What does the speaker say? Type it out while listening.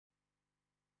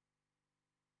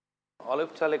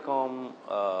Olive Telecom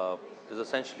is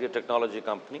essentially a technology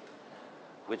company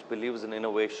which believes in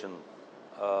innovation.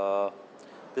 Uh,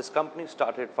 this company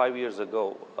started 5 years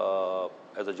ago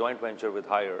as a joint venture with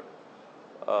Hire,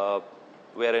 uh,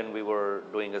 wherein we were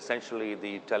doing essentially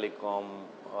the telecom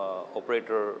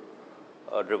operator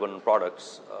driven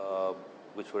products,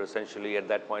 which were essentially at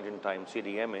that point in time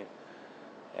CDMA.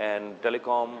 And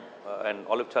Telecom and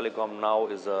Olive Telecom now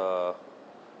is a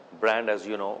brand, as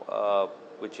you know,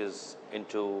 which is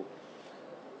into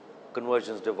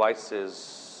convergence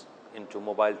devices, into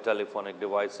mobile telephonic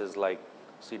devices like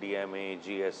CDMA,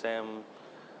 GSM,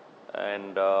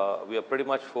 and we are pretty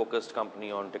much focused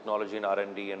company on technology and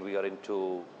R&D, and we are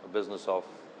into a business of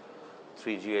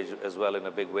 3G as well in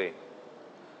a big way.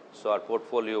 So our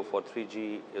portfolio for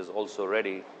 3G is also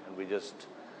ready, and we just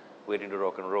waiting to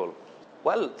rock and roll.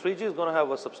 Well, 3G is going to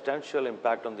have a substantial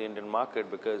impact on the Indian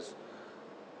market because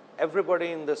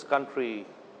everybody in this country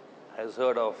has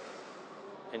heard of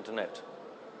internet,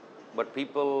 but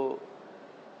people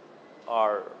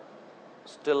are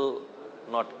still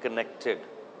not connected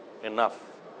enough.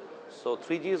 So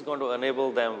 3G is going to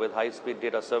enable them with high-speed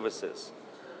data services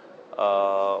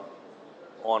on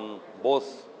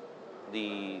both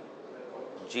the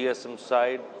GSM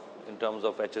side in terms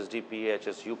of HSDPA,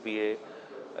 HSUPA.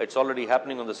 It's already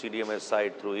happening on the CDMA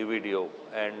side through eVideo,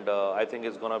 and I think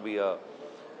it's going to be a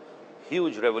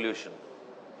huge revolution,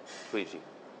 3G.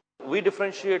 We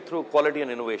differentiate through quality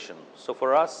and innovation. So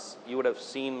for us, you would have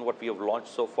seen what we have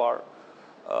launched so far.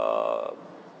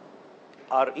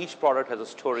 Each product has a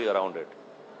story around it.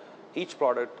 Each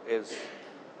product is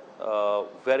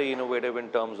very innovative in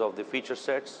terms of the feature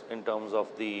sets, in terms of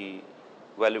the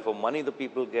value for money the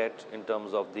people get, in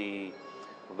terms of the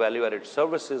value-added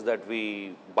services that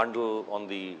we bundle on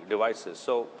the devices.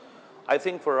 So I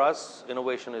think for us,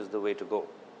 innovation is the way to go.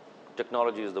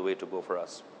 Technology is the way to go for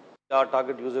us. Our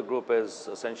target user group is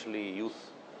essentially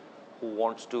youth who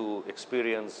wants to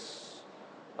experience,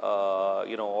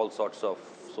 all sorts of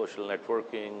social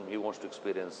networking. He wants to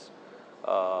experience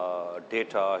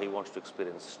data. He wants to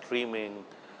experience streaming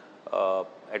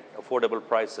at affordable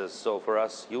prices. So for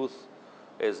us, youth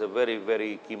is a very,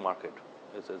 very key market.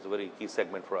 It's a very key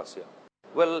segment for us here.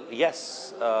 Well,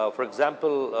 yes. For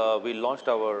example, we launched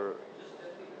our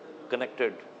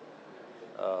connected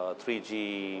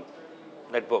 3G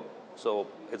netbook. So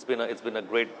it's been a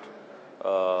great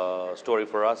story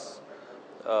for us.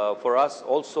 For us,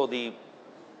 also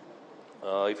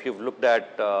if you've looked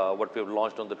at what we've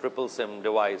launched on the triple SIM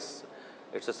device,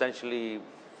 it's essentially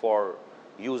for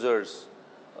users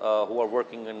who are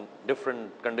working in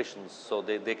different conditions, so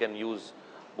they can use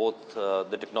both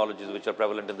the technologies which are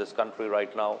prevalent in this country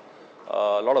right now.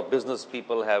 A lot of business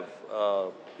people have,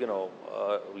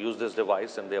 used this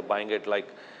device, and they're buying it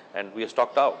and we are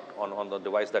stocked out on the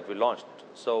device that we launched.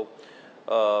 So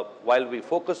while we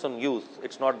focus on youth,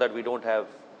 it's not that we don't have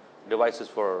devices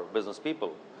for business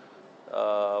people.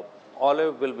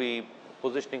 Olive will be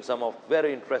positioning some of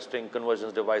very interesting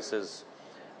convergence devices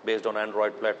based on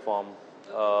Android platform.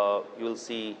 You will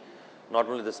see not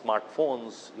only the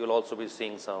smartphones, you'll also be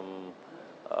seeing some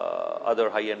other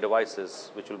high-end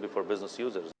devices which will be for business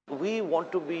users. We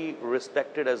want to be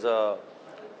respected as an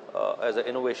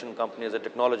innovation company, as a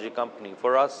technology company.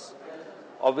 For us,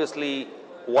 obviously,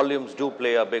 volumes do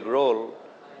play a big role,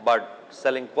 but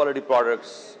selling quality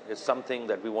products is something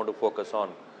that we want to focus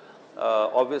on.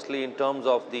 Obviously, in terms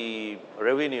of the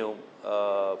revenue,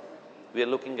 we are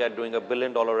looking at doing $1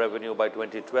 billion revenue by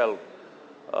 2012.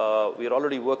 We are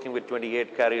already working with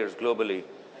 28 carriers globally,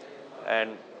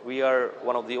 and we are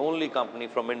one of the only company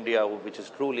from India which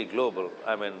is truly global.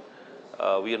 I mean,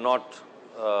 we are not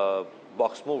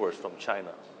box movers from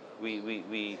China. We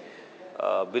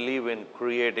believe in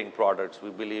creating products. We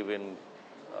believe in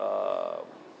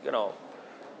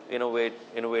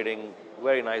innovating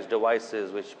very nice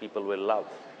devices which people will love.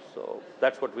 So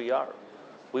that's what we are.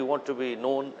 We want to be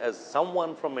known as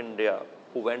someone from India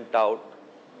who went out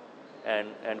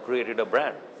and created a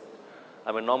brand.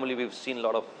 I mean, normally we've seen a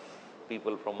lot of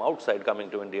people from outside coming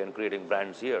to India and creating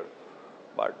brands here,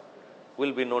 but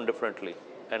we'll be known differently.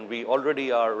 And we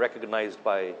already are recognized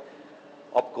by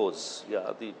OpCos,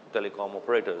 the telecom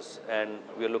operators, and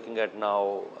we are looking at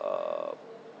now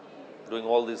doing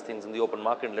all these things in the open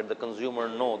market and let the consumer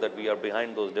know that we are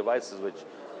behind those devices which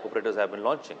operators have been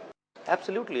launching.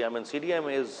 Absolutely. I mean,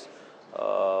 CDMA is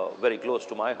very close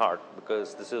to my heart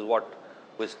because this is what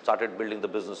we started building the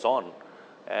business on.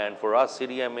 And for us,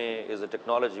 CDMA is a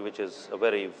technology which is a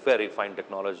very, very fine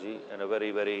technology and a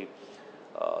very, very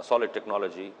solid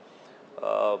technology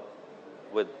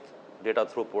with data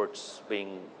throughputs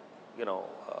being,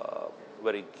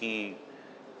 very key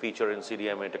feature in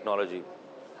CDMA technology.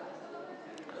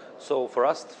 So for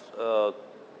us,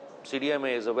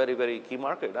 CDMA is a very, very key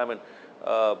market. I mean,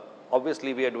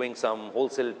 obviously we are doing some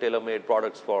wholesale tailor-made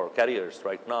products for carriers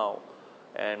right now,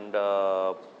 and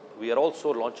we are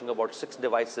also launching about 6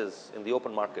 devices in the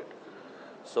open market.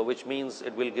 So which means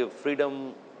it will give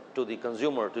freedom to the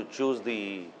consumer to choose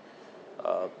the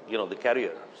the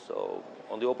carrier. So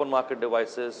on the open market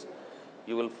devices,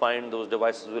 you will find those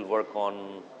devices will work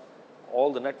on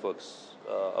all the networks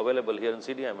available here in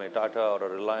CDMA, Tata or a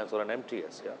Reliance or an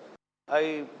MTS. Yeah,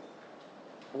 I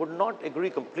would not agree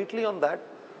completely on that.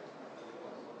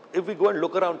 If we go and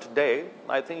look around today,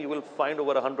 I think you will find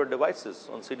over 100 devices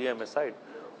on CDMA side.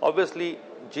 Obviously,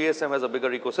 GSM has a bigger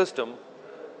ecosystem,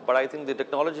 but I think the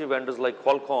technology vendors like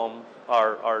Qualcomm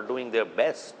are doing their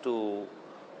best to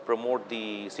promote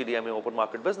the CDMA open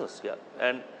market business. Yeah,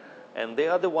 and they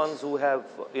are the ones who have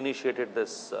initiated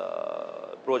this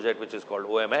project, which is called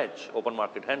OMH, Open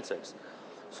Market Handsets.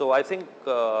 So I think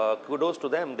kudos to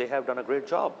them. They have done a great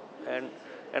job, and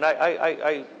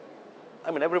I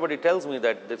mean, everybody tells me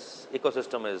that this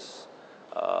ecosystem is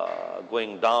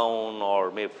going down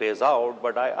or may phase out,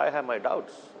 but I have my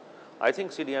doubts. I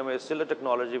think CDMA is still a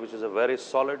technology which is a very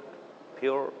solid,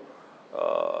 pure,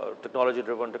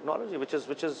 technology-driven technology, which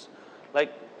is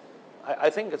like, I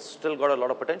think it's still got a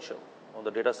lot of potential on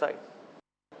the data side.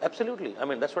 Absolutely. I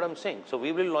mean, that's what I'm saying. So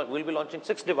we'll be launching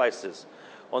 6 devices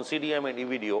on CDMA and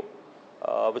eVideo,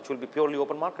 which will be purely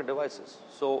open market devices.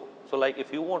 So like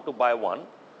if you want to buy one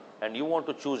and you want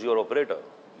to choose your operator,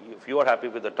 if you are happy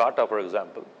with the Tata, for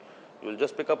example, you will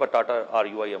just pick up a Tata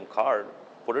RUIM card,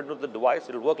 put it into the device,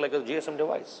 it will work like a GSM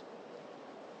device.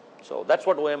 So that's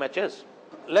what OMH is.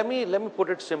 Let me put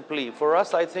it simply. For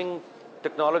us, I think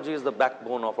technology is the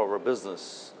backbone of our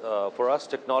business. For us,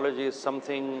 technology is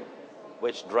something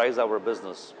which drives our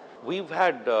business. We've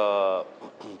had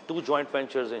 2 joint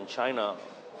ventures in China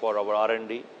for our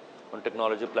R&D on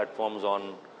technology platforms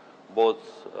on both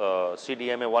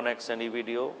CDMA 1X and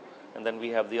eVideo, and then we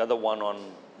have the other one on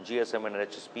GSM and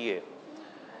HSPA.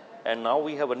 And now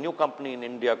we have a new company in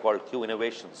India called Q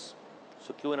Innovations.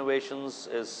 So Q Innovations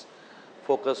is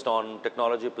focused on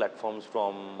technology platforms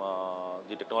from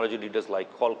the technology leaders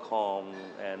like Qualcomm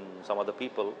and some other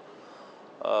people.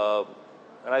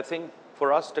 And I think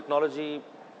for us, technology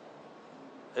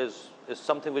is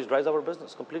something which drives our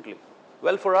business completely.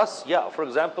 Well, for us, yeah, for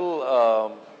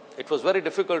example, it was very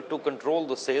difficult to control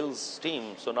the sales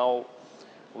team. So now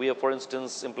we have, for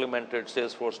instance, implemented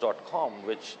Salesforce.com,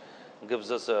 which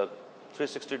gives us a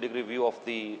 360-degree view of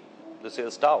the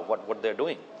sales staff, what they're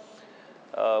doing.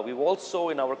 We've also,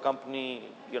 in our company,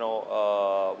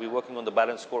 we're working on the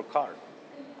balance scorecard,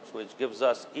 so which gives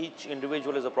us each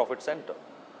individual is a profit center.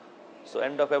 So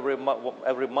end of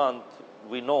every month,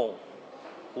 we know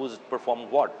who's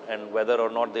performed what and whether or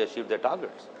not they achieved their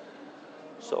targets.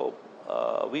 So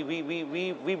we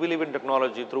believe in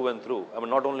technology through and through. I mean,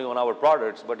 not only on our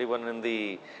products, but even in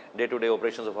the day-to-day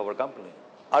operations of our company.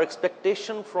 Our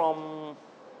expectation from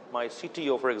my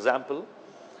CTO, for example,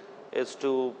 is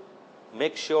to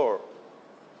make sure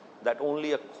that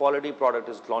only a quality product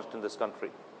is launched in this country.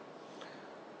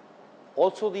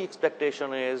 Also, the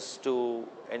expectation is to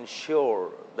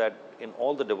ensure that in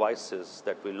all the devices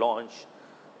that we launch,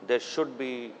 there should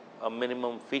be a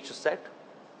minimum feature set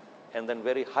and then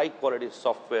very high quality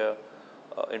software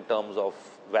in terms of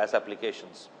VAS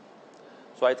applications.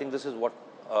 So I think this is what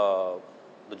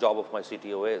the job of my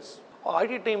CTO is. Our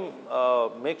IT team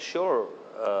makes sure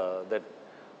that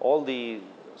all the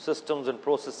systems and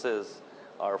processes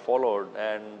are followed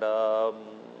and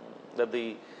that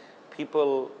the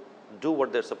people do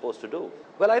what they're supposed to do.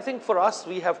 Well, I think for us,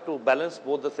 we have to balance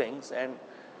both the things, and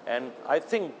I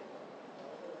think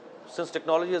since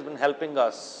technology has been helping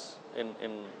us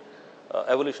in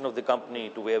evolution of the company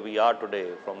to where we are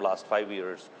today from last 5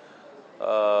 years,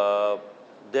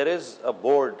 there is a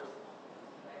board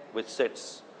which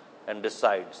sits and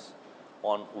decides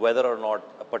on whether or not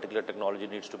a particular technology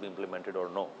needs to be implemented or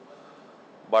no.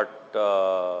 But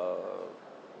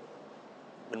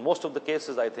in most of the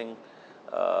cases, I think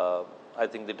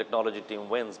the technology team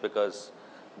wins because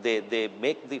they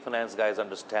make the finance guys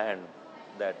understand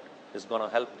that it's going to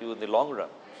help you in the long run.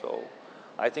 So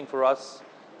I think for us,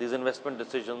 these investment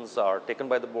decisions are taken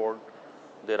by the board.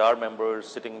 There are members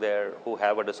sitting there who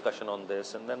have a discussion on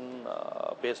this, and then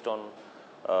based on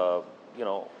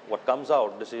what comes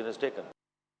out, decision is taken.